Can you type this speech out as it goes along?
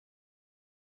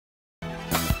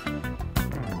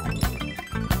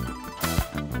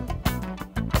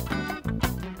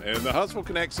And the Huntsville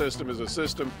Connect system is a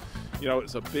system, you know,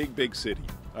 it's a big city.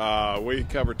 We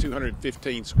cover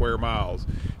 215 square miles,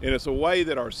 and it's a way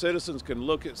that our citizens can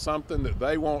look at something that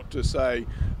they want to say,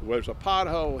 well, there's a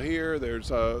pothole here,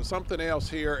 there's something else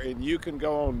here, and you can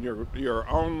go on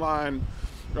your online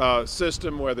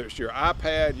system, whether it's your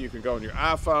iPad, you can go on your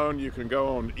iPhone, you can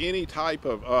go on any type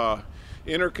of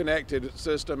interconnected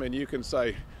system, and you can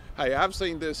say, hey, I've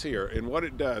seen this here. And what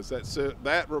it does,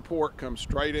 that report comes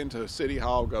straight into City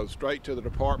Hall, goes straight to the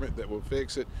department that will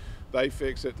fix it. They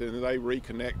fix it, and they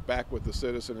reconnect back with the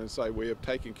citizen and say, we have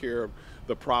taken care of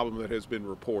the problem that has been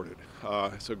reported.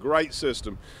 It's a great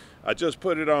system. I just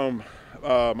put it on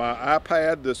my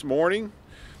iPad this morning,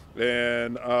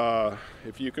 and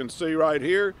if you can see right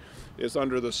here, it's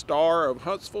under the star of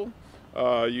Huntsville.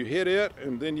 You hit it,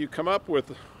 and then you come up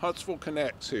with Huntsville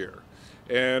Connects here.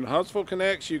 And Huntsville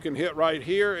Connects, you can hit right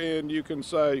here, and you can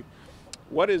say,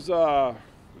 what is,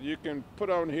 you can put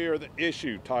on here the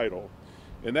issue title.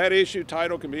 And that issue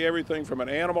title can be everything from an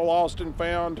animal lost and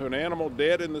found, to an animal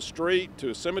dead in the street,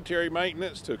 to cemetery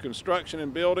maintenance, to construction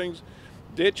and buildings,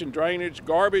 ditch and drainage,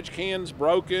 garbage cans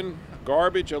broken,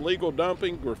 garbage, illegal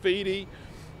dumping, graffiti,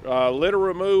 litter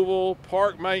removal,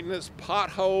 park maintenance,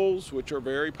 potholes, which are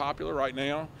very popular right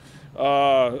now,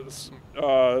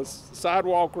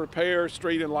 sidewalk repair,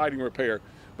 street and lighting repair.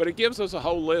 But it gives us a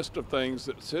whole list of things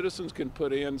that citizens can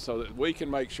put in so that we can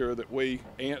make sure that we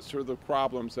answer the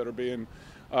problems that are being,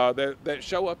 that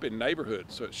show up in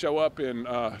neighborhoods, that show up in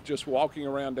just walking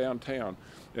around downtown.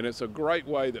 And it's a great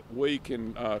way that we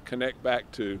can connect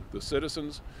back to the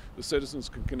citizens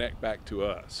can connect back to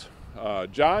us.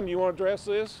 John, you want to address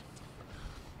this?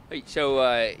 So,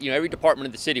 you know, every department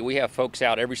of the city, we have folks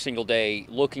out every single day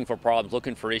looking for problems,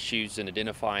 looking for issues, and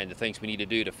identifying the things we need to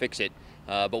do to fix it.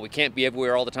 But we can't be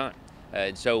everywhere all the time.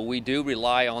 And so we do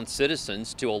rely on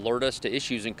citizens to alert us to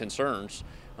issues and concerns,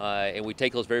 and we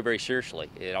take those very seriously.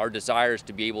 And our desire is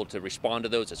to be able to respond to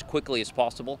those as quickly as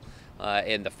possible,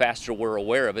 and the faster we're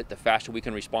aware of it, the faster we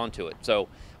can respond to it. So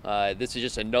this is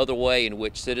just another way in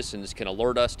which citizens can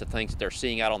alert us to things that they're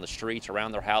seeing out on the streets,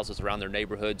 around their houses, around their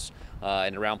neighborhoods,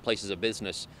 and around places of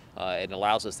business. It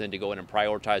allows us then to go in and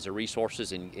prioritize the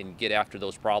resources and get after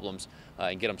those problems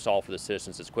and get them solved for the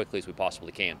citizens as quickly as we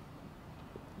possibly can.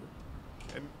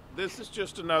 And this is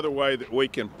just another way that we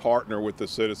can partner with the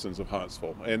citizens of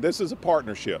Huntsville. And this is a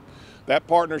partnership. That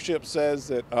partnership says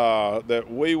that,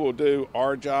 that we will do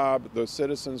our job. The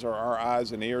citizens are our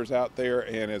eyes and ears out there.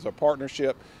 And as a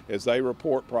partnership, as they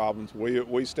report problems,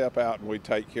 we step out and we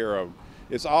take care of them.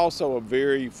 It's also a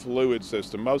very fluid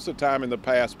system. Most of the time in the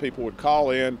past, people would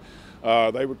call in.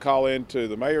 They would call in to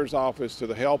the mayor's office, to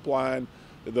the helpline.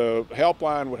 The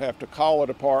helpline would have to call a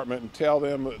department and tell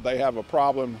them that they have a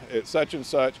problem at such and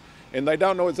such, and they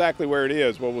don't know exactly where it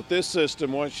is. Well, with this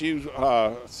system, once you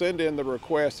send in the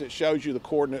request, it shows you the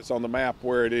coordinates on the map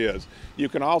where it is. You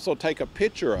can also take a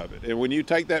picture of it, and when you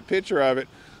take that picture of it,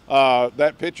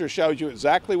 that picture shows you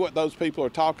exactly what those people are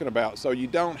talking about, so you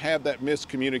don't have that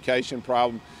miscommunication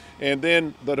problem. And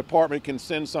then the department can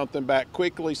send something back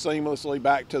quickly, seamlessly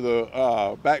back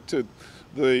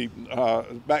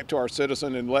to our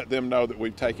citizen and let them know that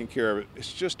we've taken care of it.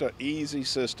 It's just an easy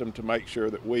system to make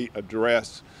sure that we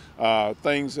address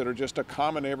things that are just a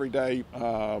common everyday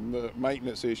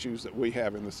maintenance issues that we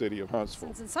have in the city of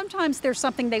Huntsville. And sometimes there's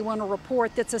something they want to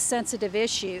report that's a sensitive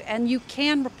issue, and you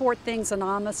can report things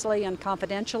anonymously and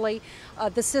confidentially.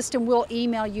 The system will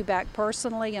email you back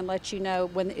personally and let you know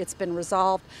when it's been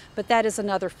resolved, but that is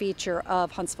another feature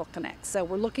of Huntsville Connect. So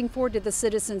we're looking forward to the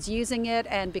citizens using it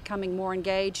and becoming more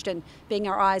engaged and being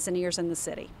our eyes and ears in the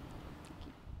city.